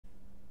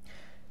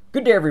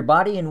Good day,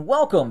 everybody, and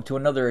welcome to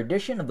another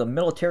edition of the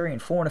Military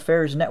and Foreign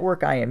Affairs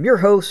Network. I am your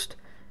host,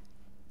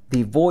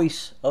 the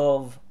voice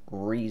of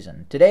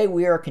reason. Today,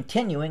 we are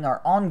continuing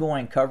our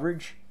ongoing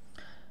coverage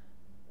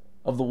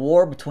of the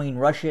war between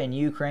Russia and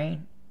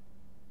Ukraine.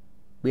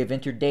 We have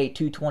entered day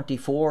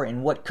 224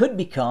 in what could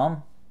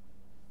become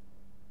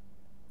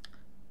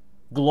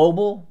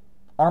global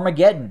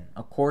Armageddon,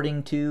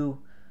 according to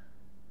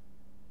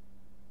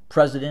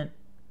President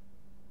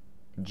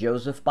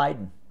Joseph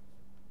Biden.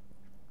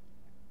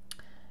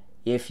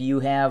 If you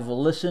have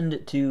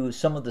listened to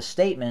some of the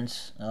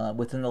statements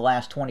within the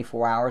last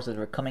 24 hours that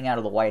are coming out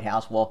of the White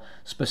House, well,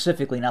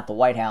 specifically not the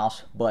White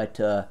House, but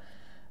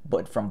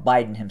from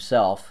Biden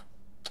himself,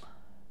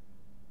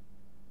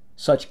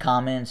 such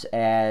comments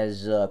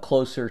as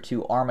closer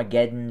to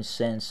Armageddon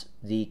since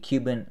the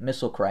Cuban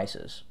Missile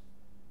Crisis.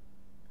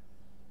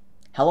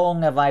 How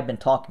long have I been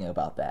talking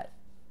about that?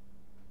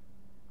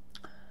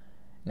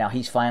 Now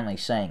he's finally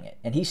saying it.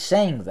 And he's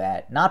saying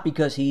that not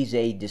because he's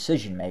a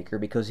decision maker,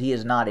 because he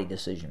is not a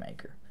decision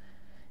maker.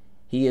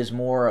 He is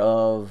more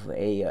of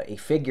a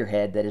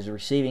figurehead that is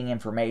receiving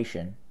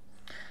information,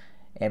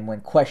 and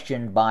when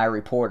questioned by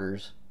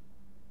reporters,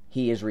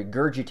 he is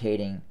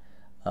regurgitating,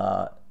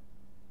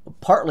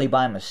 partly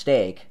by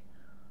mistake,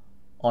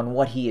 on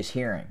what he is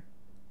hearing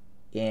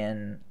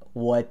and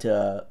what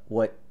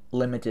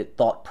limited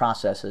thought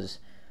processes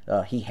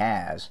he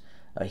has.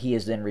 He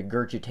is then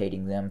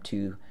regurgitating them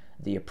to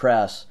the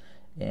press,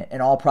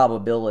 in all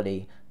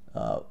probability,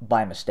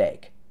 by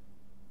mistake.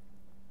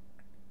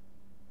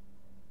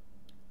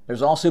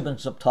 There's also been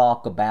some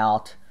talk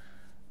about,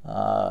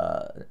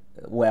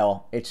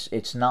 well,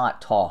 it's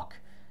not talk.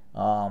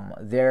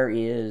 There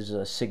is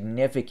a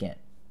significant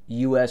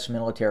U.S.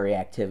 military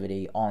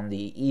activity on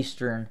the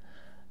eastern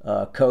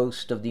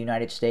coast of the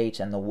United States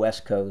and the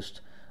west coast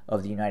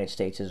of the United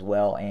States as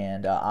well,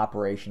 and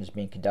operations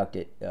being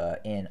conducted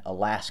in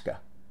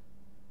Alaska.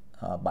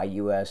 By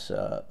U.S.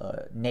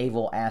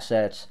 naval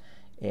assets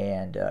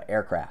and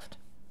aircraft.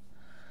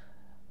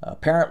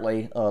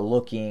 Apparently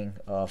looking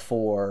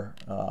for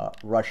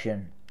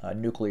Russian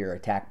nuclear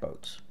attack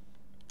boats.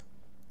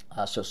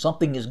 So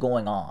something is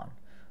going on,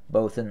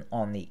 both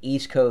on the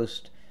East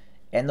Coast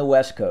and the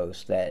West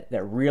Coast, that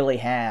really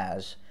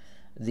has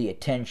the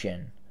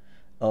attention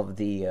of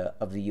the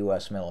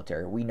U.S.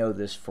 military. We know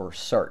this for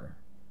certain.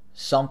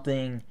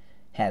 Something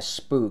has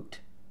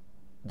spooked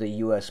the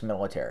U.S.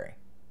 military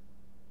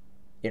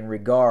in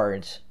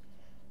regards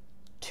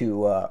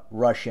to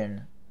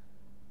Russian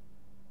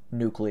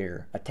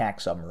nuclear attack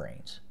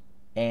submarines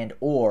and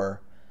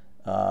or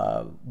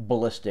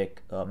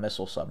ballistic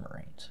missile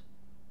submarines.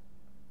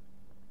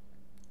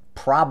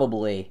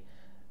 Probably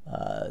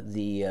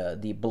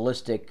the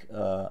ballistic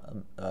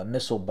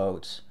missile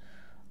boats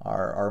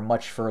are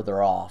much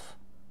further off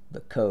the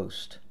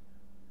coast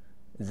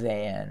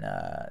than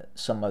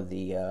some of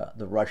the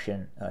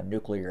Russian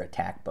nuclear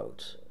attack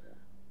boats.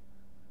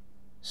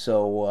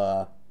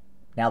 So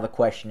now the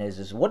question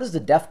is what is the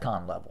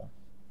DEFCON level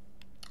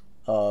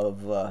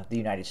of the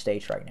United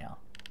States right now?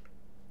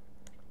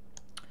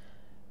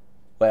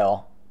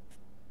 Well,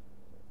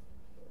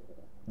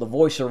 the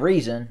voice of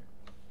reason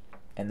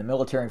and the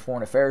Military and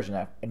Foreign Affairs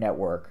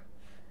Network,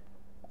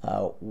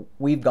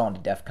 we've gone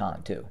to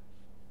DEFCON 2.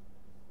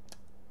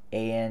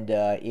 And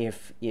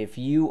if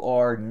you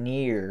are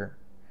near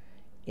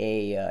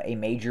a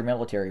major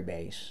military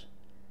base,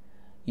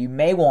 you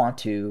may want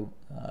to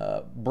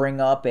bring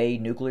up a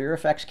nuclear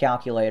effects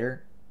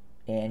calculator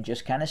and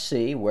just kind of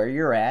see where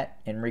you're at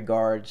in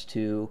regards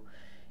to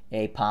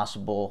a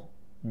possible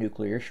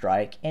nuclear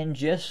strike, and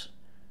just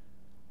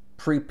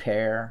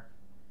prepare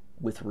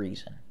with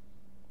reason.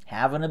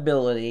 Have an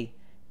ability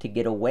to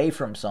get away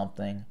from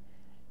something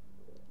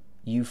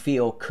you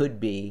feel could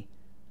be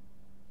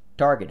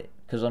targeted,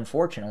 because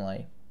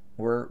unfortunately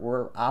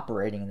we're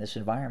operating in this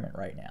environment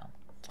right now.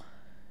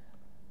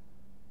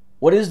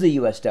 What is the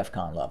U.S.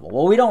 DEFCON level?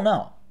 Well, we don't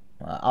know.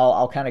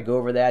 I'll kind of go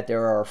over that.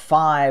 There are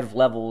 5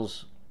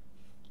 levels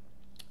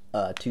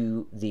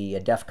to the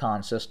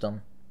DEFCON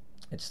system.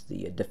 It's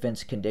the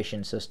Defense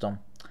Condition System.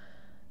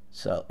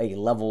 So a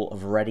level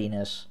of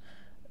readiness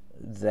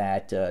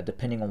that,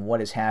 depending on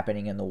what is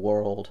happening in the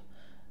world,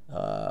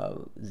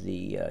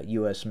 the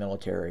U.S.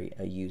 military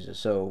uses.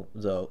 So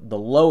the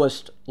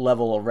lowest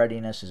level of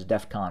readiness is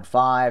DEFCON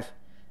 5,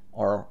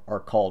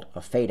 or called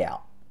a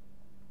fade-out.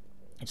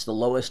 It's the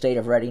lowest state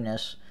of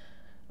readiness,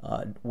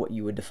 what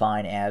you would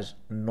define as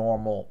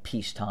normal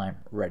peacetime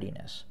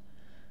readiness.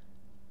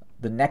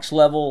 The next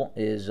level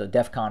is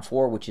DEFCON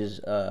 4, which is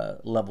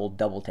level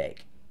double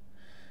take.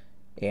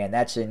 And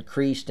that's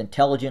increased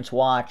intelligence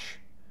watch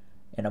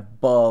and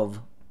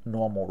above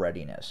normal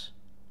readiness.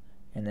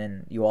 And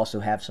then you also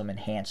have some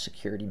enhanced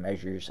security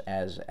measures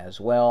as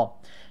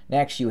well.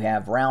 Next, you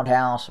have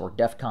roundhouse, or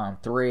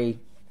DEFCON 3.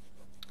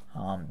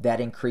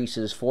 That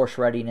increases force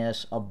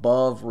readiness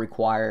above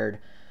required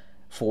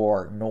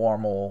for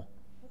normal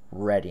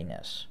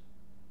readiness.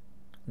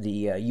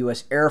 The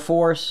U.S. Air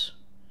Force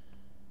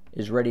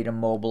is ready to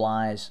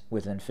mobilize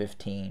within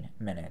 15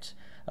 minutes.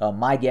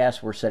 My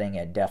guess, we're sitting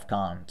at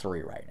DEFCON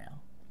 3 right now.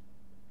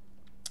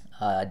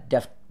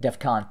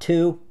 DEFCON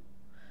 2,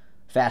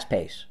 fast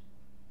pace.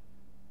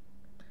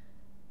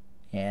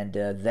 And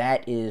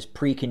that is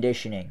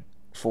preconditioning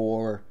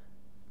for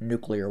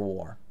nuclear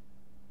war.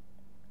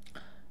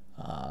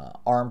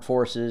 Armed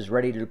forces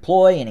ready to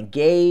deploy and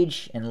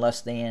engage in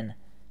less than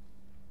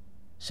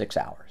 6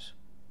 hours.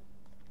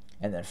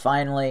 And then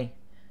finally,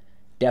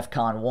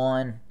 DEFCON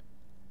 1,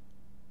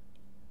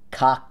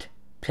 cocked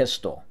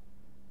pistol.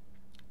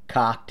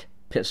 Cocked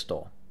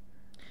pistol.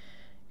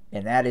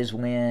 And that is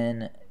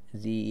when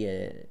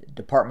the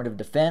Department of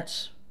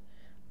Defense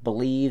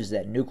believes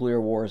that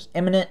nuclear war is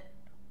imminent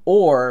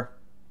or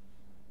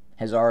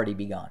has already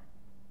begun.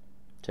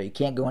 So you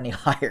can't go any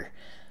higher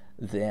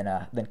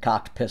than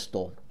cocked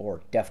pistol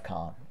or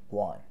DEFCON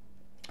 1.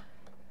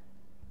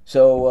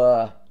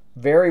 So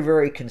very,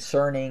 very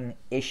concerning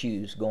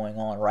issues going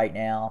on right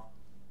now.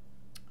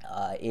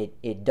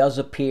 It does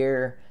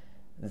appear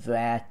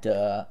that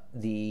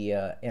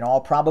in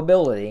all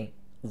probability,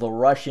 the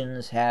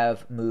Russians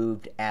have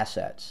moved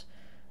assets.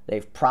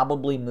 They've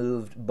probably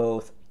moved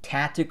both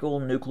tactical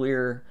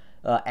nuclear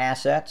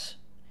assets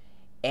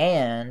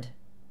and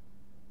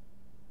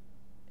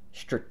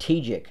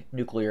strategic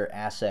nuclear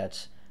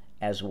assets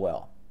as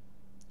well.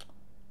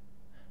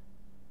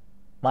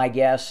 My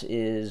guess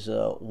is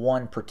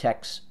one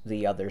protects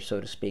the other, so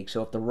to speak.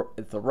 So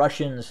if the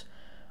Russians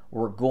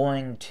were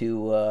going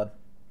to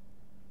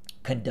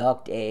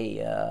conduct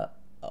a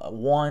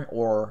one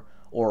or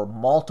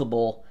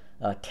multiple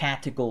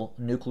tactical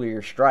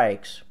nuclear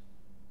strikes,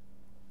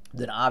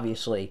 then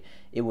obviously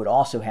it would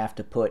also have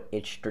to put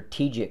its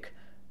strategic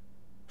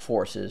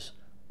forces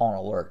on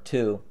alert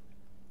too,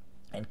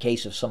 in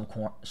case of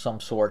some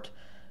sort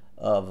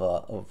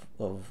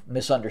of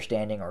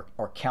misunderstanding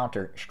or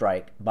counter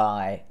strike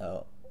by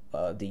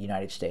the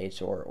United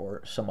States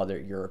or some other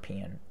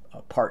European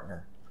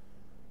partner.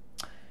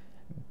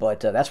 But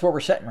that's where we're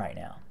sitting right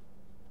now,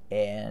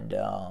 and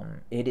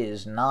it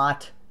is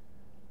not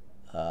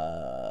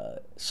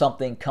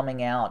something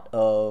coming out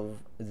of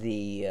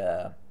the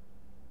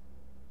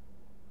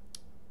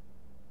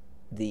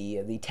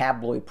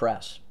tabloid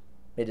press.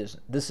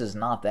 This is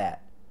not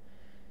that,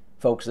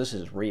 folks. This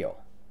is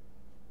real,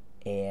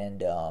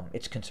 and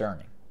it's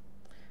concerning.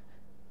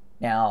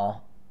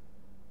 Now,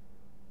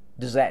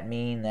 does that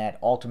mean that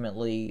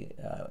ultimately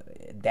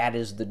that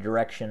is the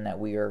direction that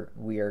we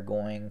are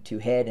going to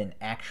head and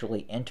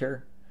actually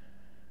enter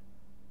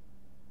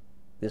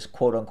this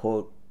quote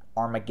unquote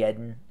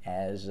Armageddon,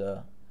 as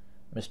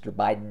Mr.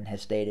 Biden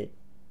has stated?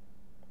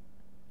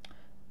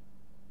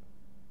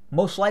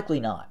 Most likely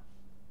not.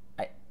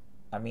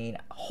 I mean,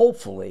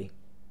 hopefully,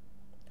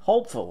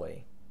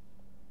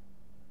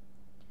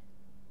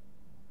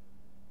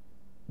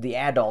 the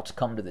adults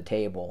come to the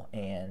table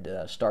and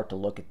start to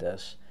look at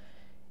this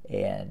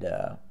and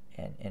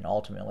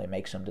ultimately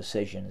make some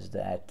decisions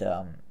that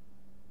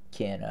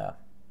can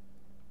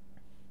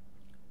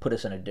put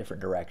us in a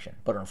different direction.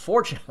 But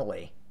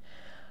unfortunately,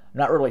 I'm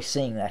not really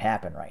seeing that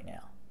happen right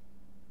now.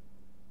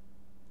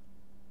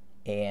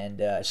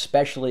 And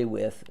especially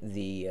with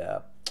the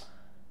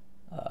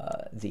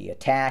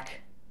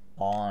attack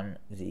on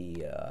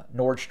the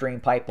Nord Stream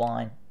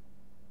pipeline.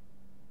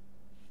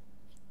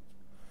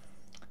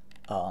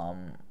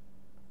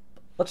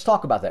 Let's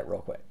talk about that real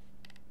quick.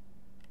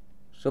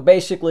 So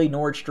basically,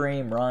 Nord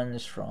Stream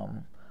runs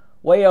from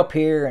way up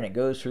here and it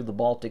goes through the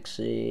Baltic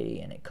Sea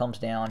and it comes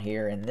down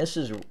here, and this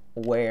is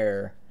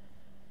where,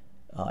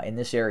 in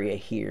this area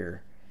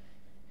here,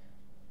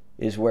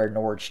 is where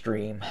Nord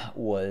Stream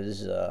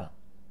was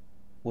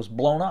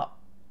blown up.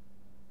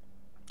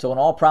 So in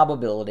all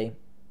probability,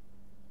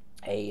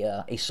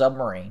 a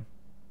submarine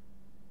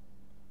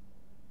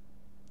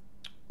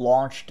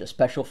launched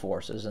special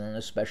forces, and then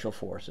the special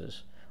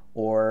forces,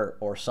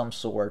 or some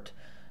sort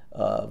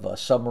of a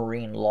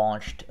submarine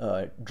launched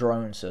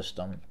drone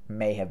system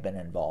may have been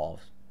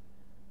involved.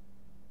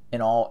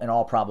 In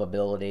all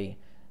probability,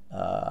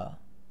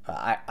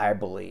 I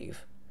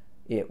believe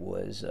it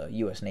was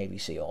U.S. Navy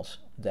SEALs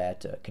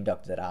that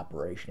conducted that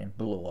operation and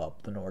blew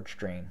up the Nord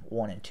Stream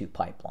 1 and 2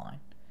 pipeline.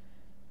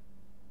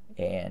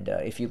 And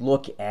if you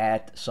look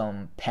at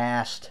some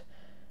past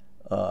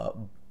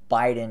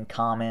Biden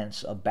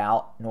comments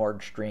about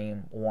Nord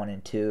Stream 1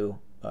 and 2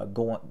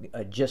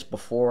 just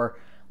before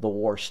the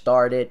war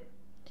started,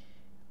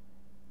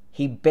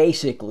 he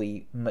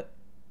basically,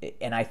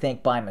 and I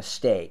think by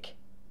mistake,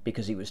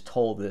 because he was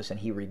told this and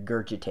he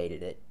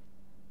regurgitated it,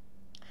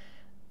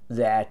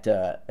 that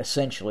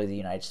essentially the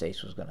United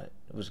States was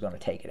going to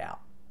take it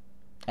out.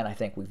 And I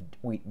think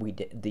we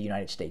did, the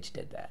United States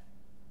did that.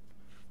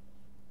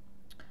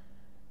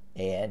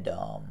 And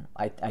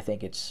I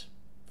think it's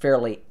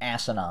fairly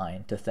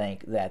asinine to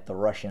think that the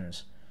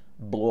Russians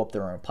blew up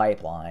their own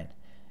pipeline.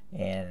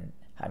 And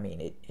I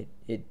mean,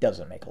 it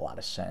doesn't make a lot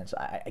of sense.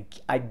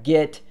 I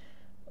get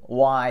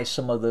why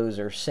some of those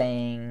are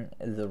saying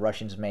the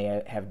Russians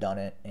may have done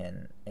it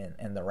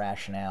and the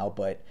rationale,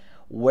 but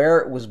where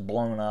it was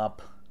blown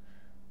up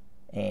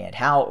and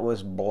how it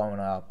was blown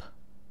up,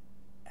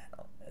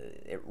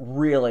 it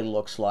really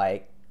looks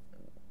like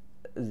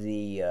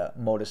the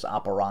modus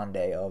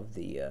operandi of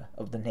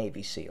the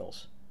Navy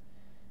SEALs.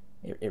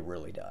 It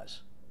really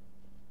does.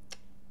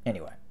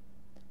 Anyway,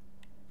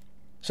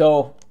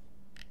 so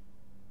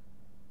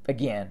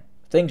again,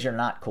 things are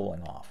not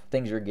cooling off.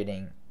 Things are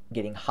getting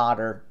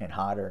hotter and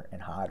hotter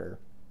and hotter,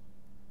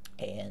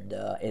 and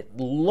it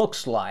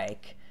looks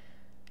like,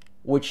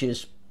 which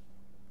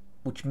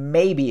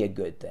may be a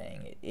good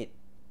thing. It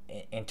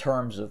in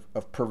terms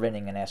of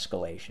preventing an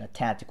escalation, a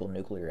tactical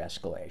nuclear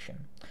escalation,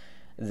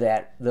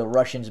 that the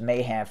Russians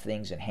may have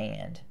things in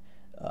hand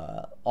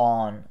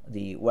on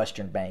the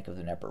western bank of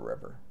the Dnieper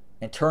River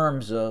in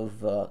terms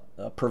of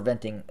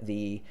preventing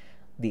the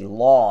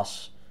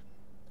loss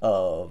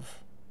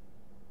of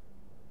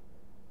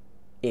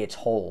its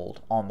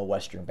hold on the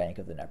western bank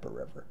of the Dnieper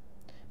River.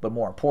 But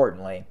more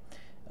importantly,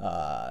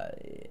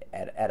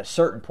 at a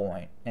certain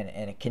point, and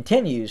it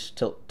continues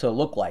to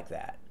look like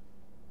that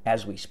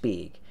as we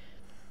speak,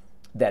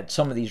 that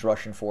some of these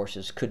Russian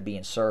forces could be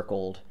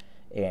encircled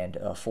and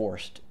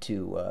forced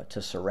to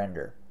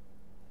surrender.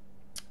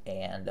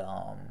 And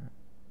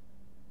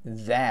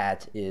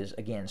that is,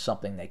 again,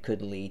 something that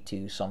could lead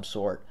to some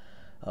sort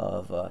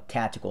of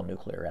tactical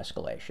nuclear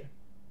escalation.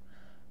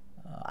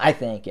 I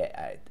think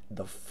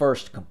the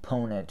first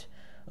component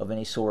of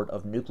any sort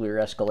of nuclear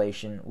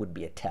escalation would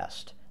be a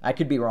test. I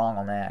could be wrong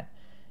on that,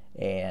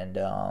 and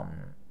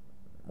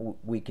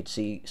we could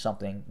see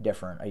something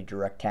different, a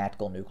direct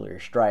tactical nuclear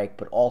strike,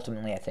 but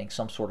ultimately I think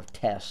some sort of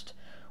test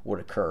would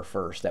occur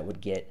first that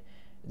would get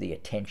the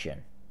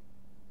attention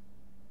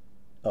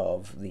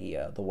of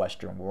the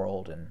Western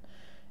world, and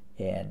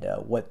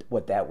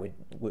what that would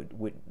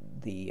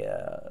the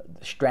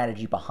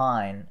strategy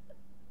behind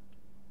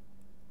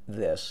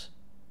this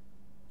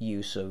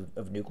use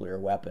of nuclear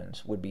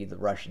weapons would be the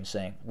Russians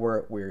saying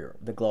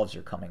the gloves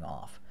are coming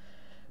off.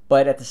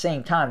 But at the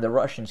same time, the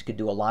Russians could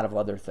do a lot of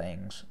other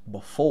things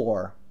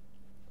before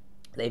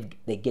they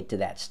get to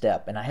that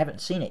step, and I haven't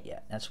seen it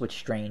yet. That's what's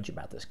strange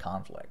about this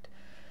conflict.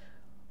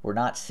 We're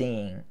not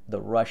seeing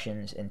the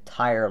Russians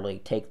entirely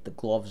take the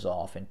gloves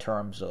off in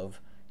terms of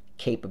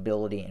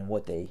capability and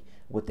what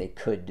they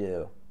could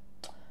do.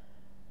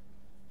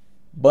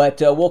 But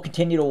we'll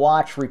continue to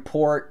watch,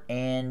 report,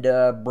 and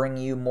bring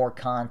you more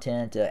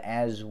content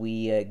as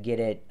we get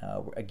it.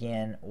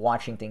 Again,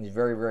 watching things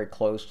very, very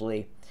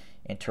closely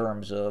in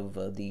terms of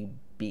the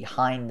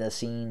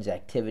behind-the-scenes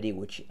activity,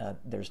 which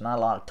there's not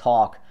a lot of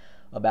talk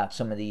about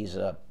some of these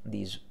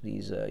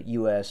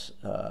U.S.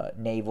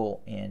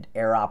 naval and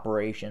air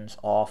operations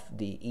off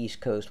the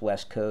East Coast,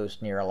 West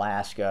Coast, near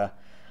Alaska.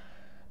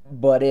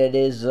 But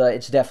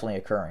it's definitely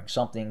occurring.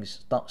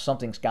 Something's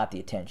got the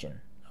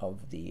attention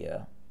of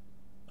the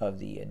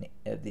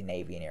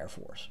Navy and Air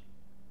Force.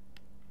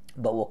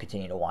 But we'll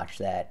continue to watch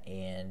that,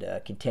 and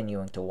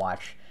continuing to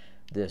watch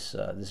this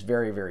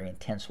very, very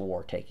intense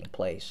war taking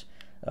place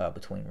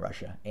between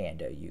Russia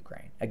and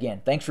Ukraine.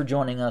 Again, thanks for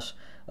joining us.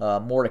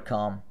 More to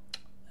come.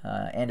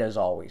 And as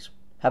always,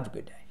 have a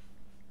good day.